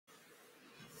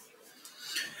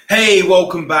Hey,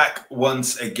 welcome back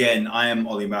once again. I am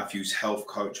Ollie Matthews, health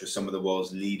coach for some of the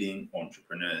world's leading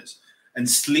entrepreneurs. And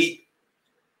sleep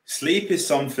is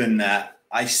something that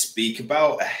I speak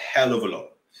about a hell of a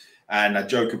lot. And I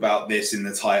joke about this in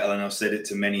the title, and I've said it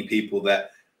to many people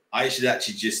that I should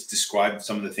actually just describe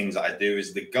some of the things that I do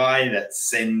as the guy that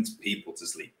sends people to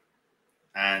sleep.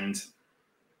 And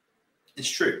it's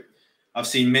true. I've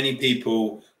seen many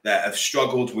people that have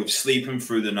struggled with sleeping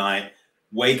through the night,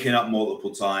 waking up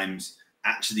multiple times,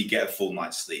 actually get a full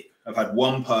night's sleep. I've had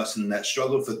one person that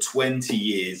struggled for 20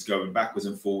 years going backwards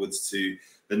and forwards to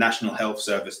the National Health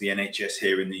Service, the NHS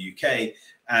here in the UK,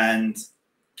 and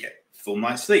get full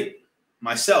night's sleep.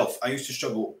 Myself, I used to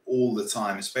struggle all the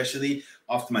time, especially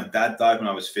after my dad died when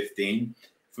I was 15.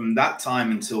 From that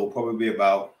time until probably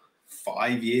about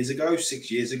 5 years ago,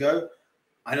 6 years ago,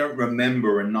 I don't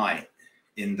remember a night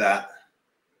in that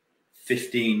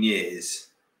 15 years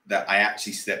that I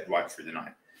actually slept right through the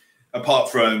night, apart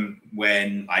from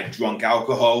when I drank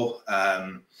alcohol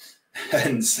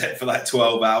and slept for like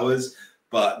 12 hours,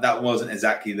 but that wasn't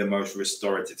exactly the most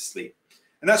restorative sleep.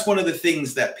 And that's one of the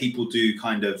things that people do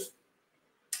kind of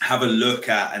have a look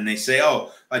at, and they say,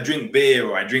 oh, I drink beer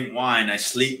or I drink wine, I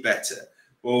sleep better.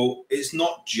 Well, it's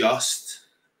not just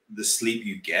the sleep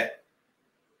you get,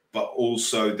 but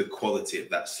also the quality of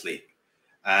that sleep.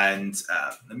 And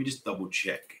let me just double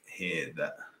check here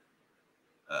that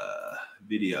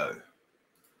video.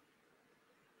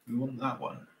 We want that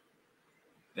one.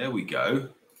 There we go.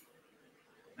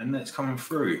 And that's coming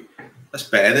through. That's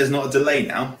better. There's not a delay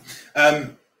now.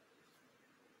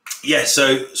 Yeah,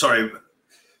 so sorry.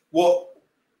 What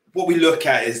we look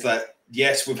at is that,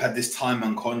 yes, we've had this time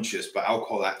unconscious, but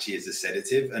alcohol actually is a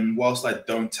sedative. And whilst I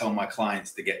don't tell my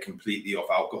clients to get completely off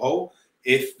alcohol,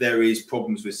 if there is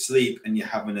problems with sleep and you're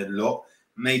having a lot,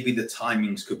 maybe the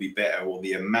timings could be better, or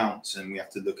the amounts, and we have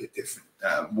to look at different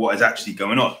what is actually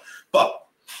going on. But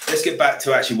let's get back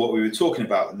to actually what we were talking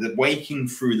about, the waking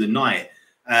through the night.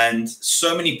 And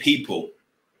so many people,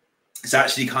 it's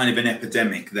actually kind of an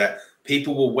epidemic that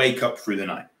people will wake up through the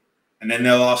night, and then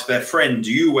they'll ask their friend,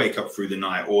 do you wake up through the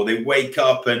night? Or they wake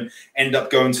up and end up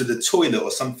going to the toilet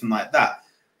or something like that.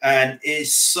 And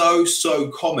it's so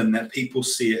common that people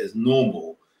see it as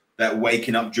normal, that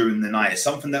waking up during the night is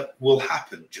something that will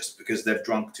happen just because they've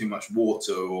drunk too much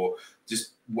water or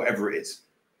just whatever it is.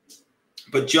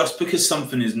 But just because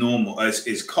something is normal,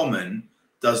 is common,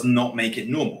 does not make it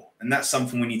normal. And that's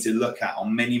something we need to look at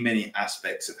on many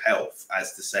aspects of health,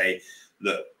 as to say,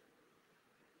 look,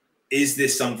 is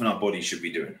this something our body should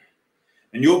be doing?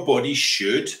 And your body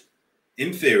should,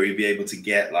 in theory, be able to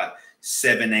get like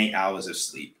 7-8 hours of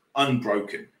sleep,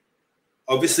 unbroken.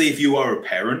 Obviously, if you are a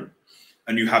parent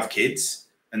and you have kids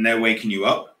and they're waking you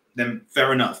up, then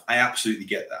fair enough. I absolutely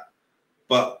get that.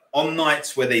 But on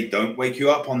nights where they don't wake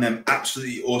you up, on them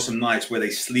absolutely awesome nights where they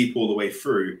sleep all the way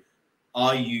through,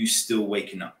 are you still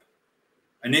waking up?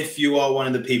 And if you are one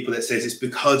of the people that says it's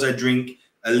because I drink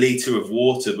a liter of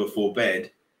water before bed,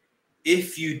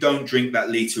 if you don't drink that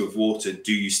liter of water,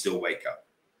 do you still wake up?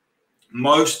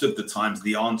 Most of the times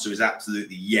the answer is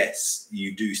absolutely yes,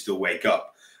 you do still wake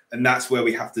up. And that's where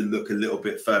we have to look a little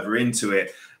bit further into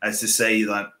it, as to say,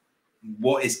 like,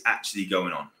 what is actually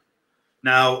going on?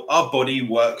 Now, our body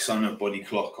works on a body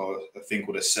clock, or a thing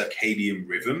called a circadian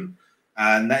rhythm,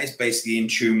 and that is basically in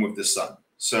tune with the sun.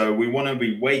 So we want to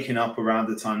be waking up around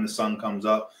the time the sun comes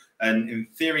up, and in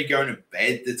theory going to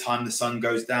bed the time the sun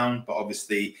goes down. But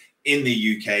obviously in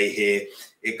the UK here,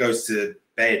 it goes to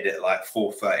bed at like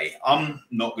 4:30. I'm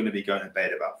not going to be going to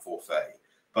bed about 4:30,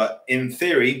 but in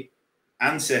theory,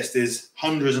 ancestors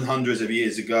hundreds and hundreds of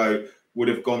years ago would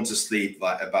have gone to sleep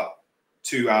like about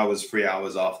 2 hours, 3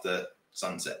 hours after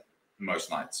sunset, most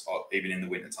nights, or even in the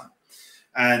wintertime,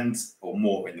 or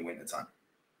more in the wintertime.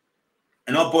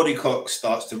 And our body clock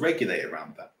starts to regulate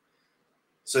around that.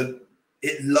 So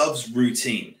it loves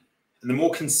routine. And the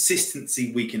more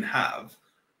consistency we can have,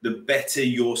 the better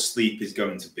your sleep is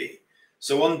going to be.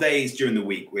 So on days during the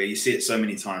week where you see it so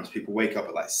many times, people wake up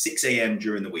at like 6 a.m.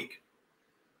 during the week,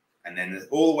 and then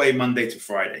all the way Monday to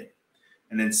Friday.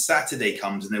 And then Saturday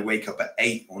comes and they wake up at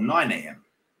 8 or 9 a.m.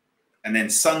 And then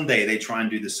Sunday, they try and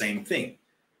do the same thing.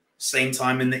 Same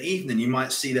time in the evening, you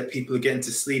might see that people are getting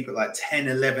to sleep at like 10,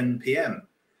 11 p.m.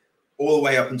 all the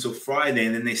way up until Friday.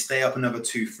 And then they stay up another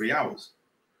 2-3 hours.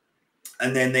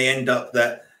 And then they end up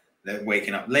that they're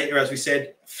waking up later, as we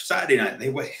said. Saturday night,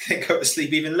 they go to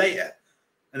sleep even later.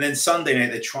 And then Sunday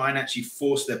night, they try and actually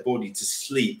force their body to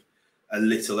sleep a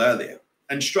little earlier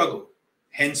and struggle.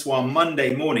 Hence why on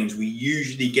Monday mornings, we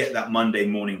usually get that Monday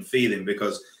morning feeling,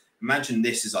 because imagine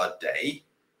this is our day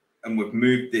and we've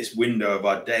moved this window of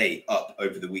our day up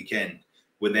over the weekend.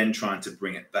 we're then trying to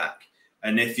bring it back.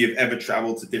 And if you've ever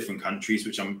traveled to different countries,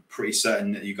 which I'm pretty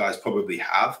certain that you guys probably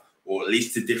have, or at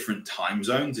least to different time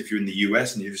zones, if you're in the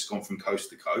US and you've just gone from coast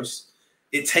to coast,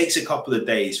 it takes a couple of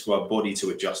days for our body to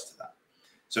adjust to that.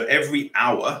 So every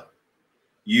hour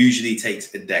usually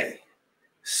takes a day.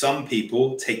 Some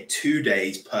people take 2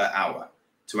 days per hour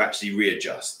to actually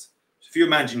readjust. So if you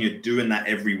imagine you're doing that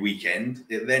every weekend,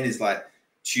 it then is like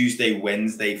Tuesday,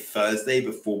 Wednesday, Thursday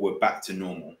before we're back to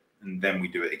normal. And then we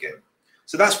do it again.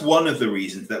 So that's one of the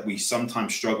reasons that we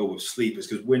sometimes struggle with sleep, is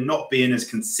because we're not being as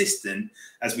consistent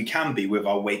as we can be with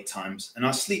our wake times and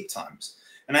our sleep times.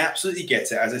 And I absolutely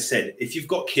get it. As I said, if you've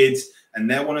got kids and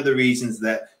they're one of the reasons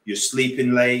that you're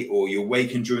sleeping late or you're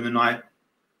waking during the night,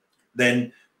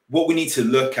 then what we need to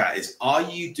look at is, are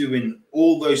you doing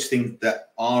all those things that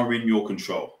are in your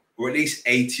control, or at least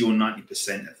 80 or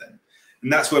 90% of them?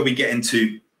 And that's where we get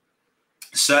into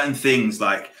certain things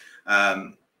like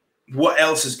what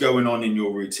else is going on in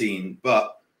your routine.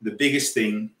 But the biggest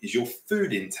thing is your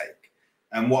food intake.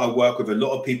 And what I work with a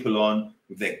lot of people on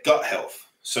with their gut health.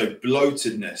 So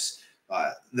bloatedness,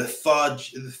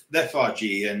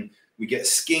 lethargy, and we get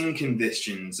skin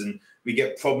conditions, and we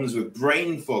get problems with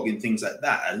brain fog and things like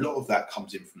that. A lot of that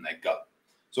comes in from their gut.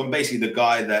 So I'm basically the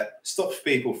guy that stops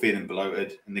people feeling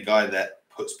bloated and the guy that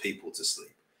puts people to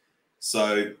sleep.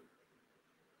 So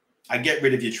I get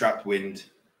rid of your trapped wind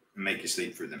and make you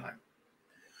sleep through the night.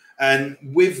 And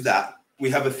with that, we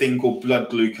have a thing called blood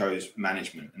glucose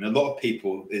management. And a lot of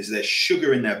people, is their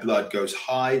sugar in their blood goes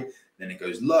high, then it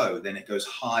goes low, then it goes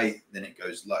high, then it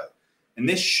goes low. And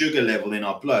this sugar level in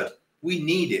our blood, we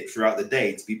need it throughout the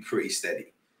day to be pretty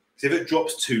steady. Because if it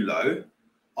drops too low,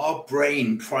 our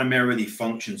brain primarily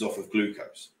functions off of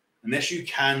glucose. Unless you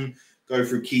can go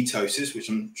through ketosis, which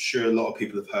I'm sure a lot of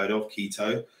people have heard of,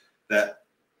 keto,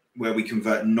 where we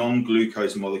convert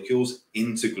non-glucose molecules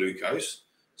into glucose.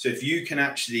 So if you can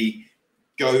actually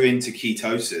go into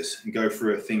ketosis and go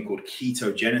through a thing called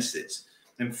ketogenesis,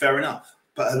 then fair enough.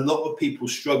 But a lot of people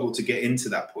struggle to get into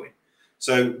that point.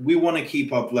 So we want to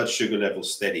keep our blood sugar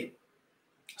levels steady.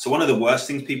 So one of the worst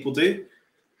things people do,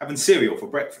 having cereal for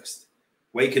breakfast,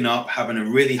 waking up, having a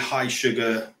really high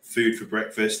sugar food for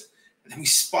breakfast, and then we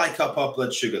spike up our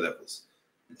blood sugar levels.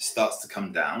 It starts to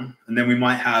come down. And then we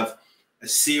might have a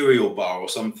cereal bar or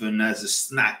something as a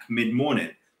snack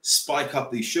mid-morning, spike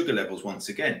up these sugar levels once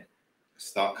again,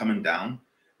 start coming down.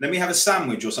 Then we have a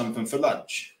sandwich or something for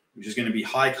lunch, which is going to be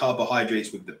high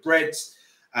carbohydrates with the breads,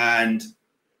 and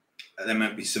there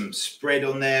might be some spread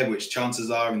on there, which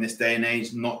chances are in this day and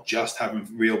age, not just having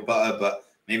real butter, but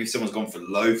maybe someone's gone for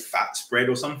low fat spread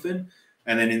or something.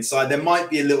 And then inside there might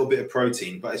be a little bit of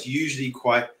protein, but it's usually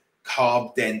quite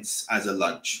carb dense as a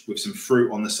lunch with some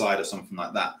fruit on the side or something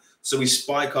like that. So we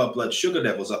spike our blood sugar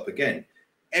levels up again.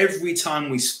 Every time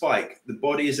we spike, the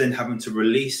body is then having to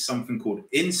release something called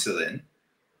insulin. And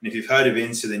if you've heard of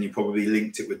insulin, you probably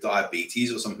linked it with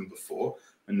diabetes or something before,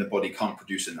 when the body can't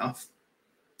produce enough.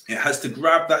 It has to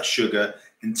grab that sugar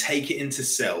and take it into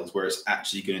cells where it's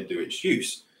actually going to do its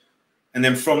use. And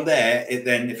then from there,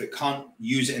 if it can't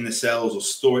use it in the cells or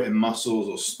store it in muscles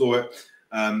or store it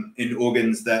in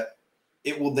organs, that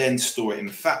it will then store it in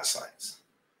fat sites.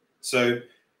 So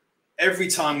every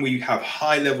time we have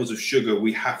high levels of sugar,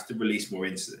 we have to release more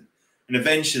insulin. And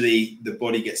eventually the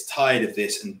body gets tired of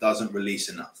this and doesn't release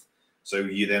enough. So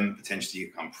you then potentially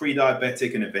become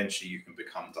pre-diabetic, and eventually you can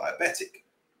become diabetic.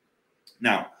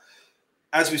 Now,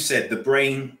 as we said, the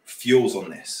brain fuels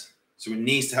on this. So it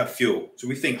needs to have fuel. So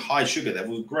we think high sugar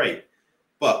levels are great.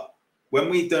 But when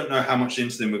we don't know how much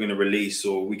insulin we're going to release,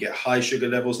 or we get high sugar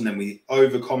levels and then we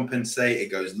overcompensate,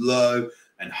 it goes low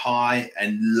and high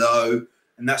and low.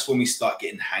 And that's when we start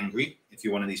getting hangry. If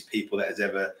you're one of these people that has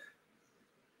ever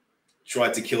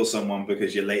tried to kill someone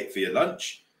because you're late for your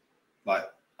lunch, like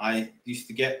I used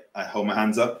to get, I hold my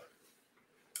hands up,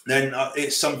 then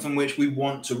it's something which we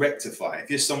want to rectify.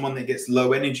 If you're someone that gets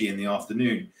low energy in the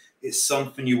afternoon, it's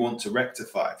something you want to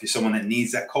rectify. If you're someone that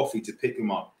needs that coffee to pick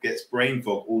them up, gets brain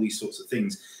fog, all these sorts of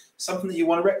things, something that you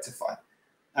want to rectify.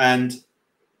 And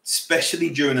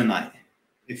especially during the night.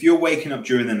 If you're waking up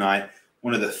during the night,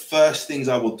 one of the first things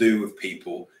I will do with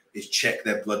people is check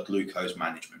their blood glucose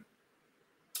management.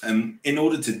 And in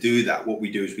order to do that, what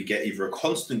we do is we get either a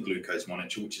constant glucose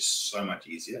monitor, which is so much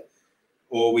easier,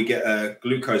 or we get a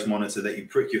glucose monitor that you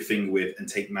prick your finger with and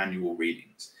take manual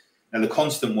readings. Now, the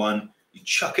constant one, you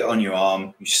chuck it on your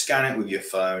arm, you scan it with your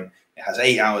phone. It has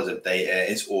 8 hours of data.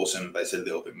 It's awesome, but it's a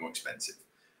little bit more expensive.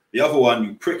 The other one,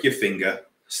 you prick your finger,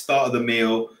 start of the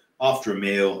meal, after a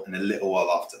meal, and a little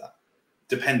while after that,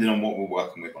 depending on what we're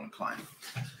working with on a client.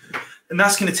 And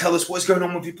that's going to tell us what's going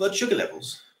on with your blood sugar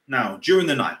levels. Now, during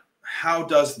the night, how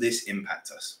does this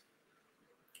impact us?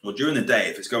 Well, during the day,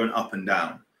 if it's going up and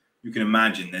down, you can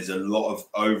imagine there's a lot of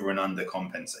over and under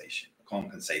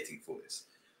compensating for this.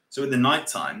 So in the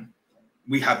nighttime,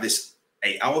 we have this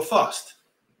 8-hour fast.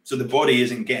 So the body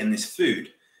isn't getting this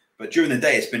food. But during the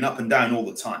day, it's been up and down all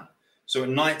the time. So at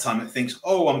nighttime, it thinks,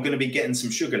 oh, I'm going to be getting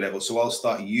some sugar levels, so I'll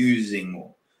start using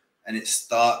more. And it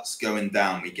starts going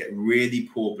down. We get really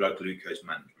poor blood glucose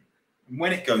management. And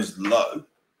when it goes low,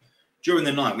 during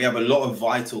the night, we have a lot of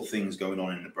vital things going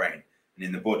on in the brain and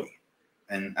in the body.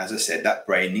 And as I said, that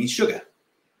brain needs sugar.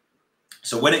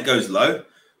 So when it goes low,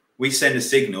 we send a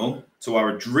signal to our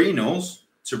adrenals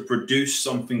to produce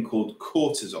something called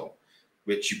cortisol,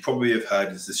 which you probably have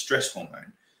heard is the stress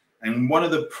hormone. And one of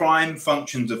the prime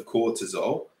functions of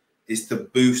cortisol is to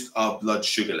boost our blood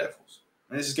sugar levels.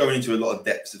 And this is going into a lot of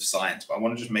depths of science, but I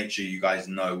want to just make sure you guys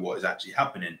know what is actually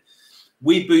happening.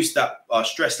 We boost our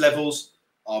stress levels,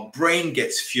 our brain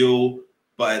gets fuel,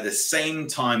 but at the same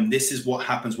time, this is what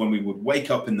happens when we would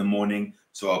wake up in the morning.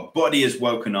 So our body is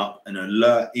woken up and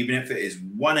alert, even if it is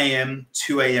 1 a.m.,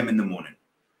 2 a.m. in the morning.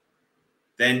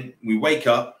 Then we wake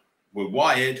up, we're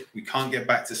wired, we can't get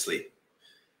back to sleep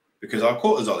because our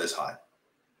cortisol is high.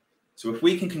 So if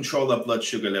we can control our blood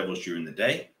sugar levels during the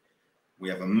day, we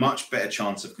have a much better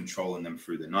chance of controlling them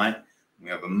through the night. We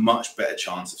have a much better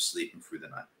chance of sleeping through the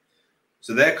night.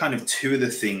 So they're kind of two of the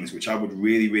things which I would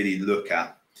really, really look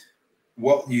at.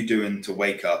 What are you doing to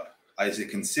wake up? Is it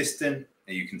consistent?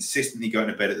 Are you consistently going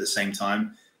to bed at the same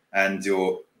time? And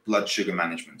your blood sugar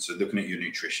management. So looking at your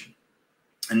nutrition.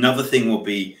 Another thing will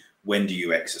be, when do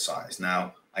you exercise?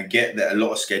 Now, I get that a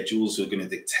lot of schedules are going to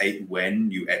dictate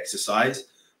when you exercise.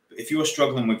 But if you're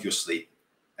struggling with your sleep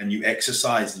and you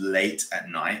exercise late at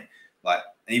night, like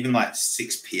even like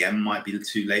 6 p.m. might be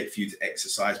too late for you to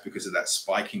exercise because of that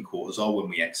spike in cortisol when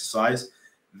we exercise,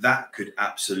 that could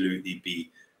absolutely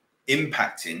be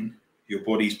impacting your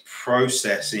body's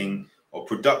processing or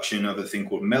production of a thing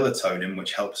called melatonin,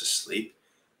 which helps us sleep,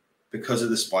 because of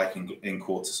the spike in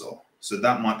cortisol. So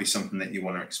that might be something that you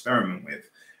want to experiment with.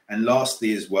 And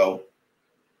lastly as well,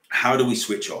 how do we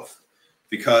switch off?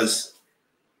 Because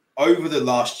over the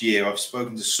last year, I've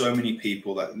spoken to so many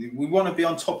people that we want to be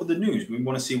on top of the news. We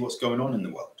want to see what's going on in the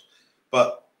world.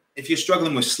 But if you're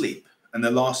struggling with sleep and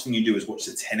the last thing you do is watch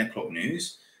the 10 o'clock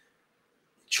news,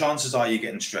 chances are you're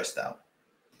getting stressed out.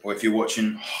 Or if you're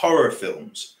watching horror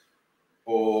films,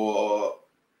 or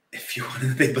if you're one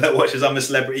of the people that watches I'm a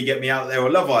Celebrity, Get Me Out There, or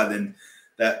Love Island,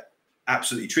 that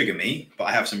absolutely trigger me. But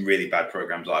I have some really bad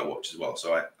programs I watch as well,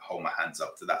 so I hold my hands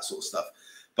up to that sort of stuff.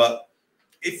 But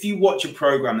if you watch a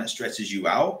program that stresses you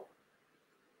out,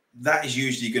 that is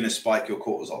usually going to spike your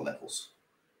cortisol levels.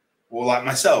 Or like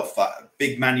myself, like a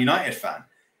big Man United fan.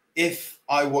 If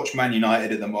I watch Man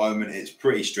United at the moment, it's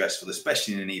pretty stressful,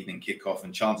 especially in an evening kickoff,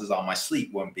 and chances are my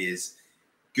sleep won't be as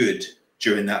good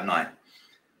during that night.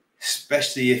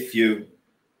 Especially if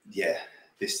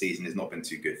this season has not been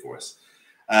too good for us.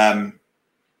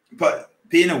 But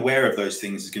being aware of those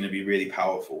things is going to be really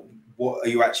powerful. What are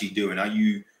you actually doing? Are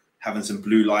you having some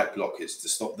blue light blockers to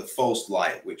stop the false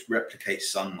light, which replicates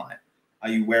sunlight? Are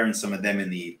you wearing some of them in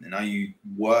the evening? Are you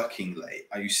working late?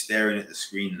 Are you staring at the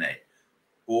screen late?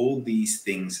 All these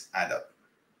things add up.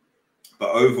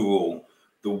 But overall,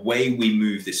 the way we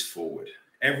move this forward,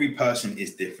 every person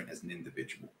is different as an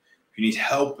individual. If you need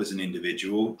help as an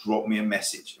individual, drop me a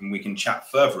message and we can chat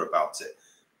further about it.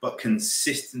 But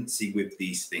consistency with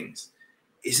these things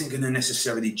isn't going to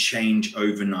necessarily change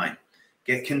overnight.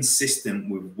 Get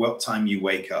consistent with what time you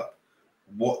wake up,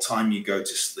 what time you go to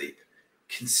sleep.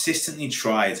 Consistently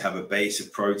try to have a base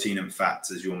of protein and fats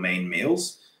as your main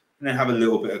meals, and then have a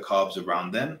little bit of carbs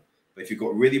around them. But if you've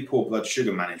got really poor blood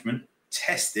sugar management,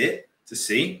 test it to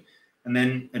see, and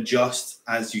then adjust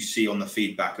as you see on the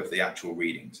feedback of the actual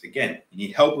readings. Again, you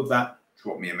need help with that,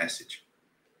 drop me a message.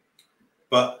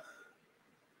 But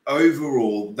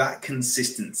overall, that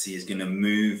consistency is going to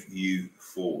move you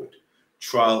forward.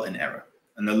 Trial and error.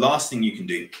 And the last thing you can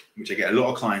do, which I get a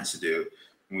lot of clients to do,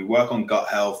 when we work on gut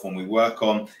health, when we work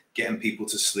on getting people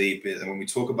to sleep, and when we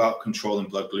talk about controlling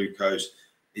blood glucose,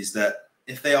 is that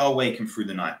if they are waking through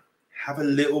the night, have a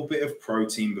little bit of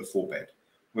protein before bed.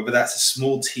 Whether that's a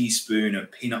small teaspoon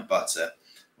of peanut butter,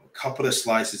 or a couple of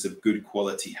slices of good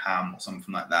quality ham or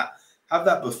something like that. Have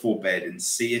that before bed and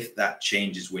see if that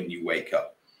changes when you wake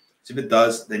up. So if it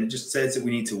does, then it just says that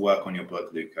we need to work on your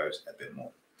blood glucose a bit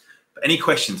more. But any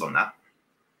questions on that,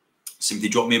 simply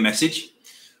drop me a message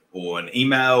or an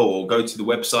email, or go to the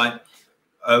website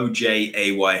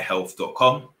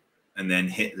ojayhealth.com and then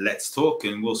hit let's talk,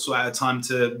 and we'll sort out a time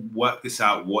to work this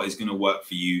out, what is going to work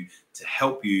for you to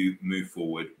help you move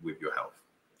forward with your health.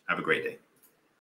 Have a great day.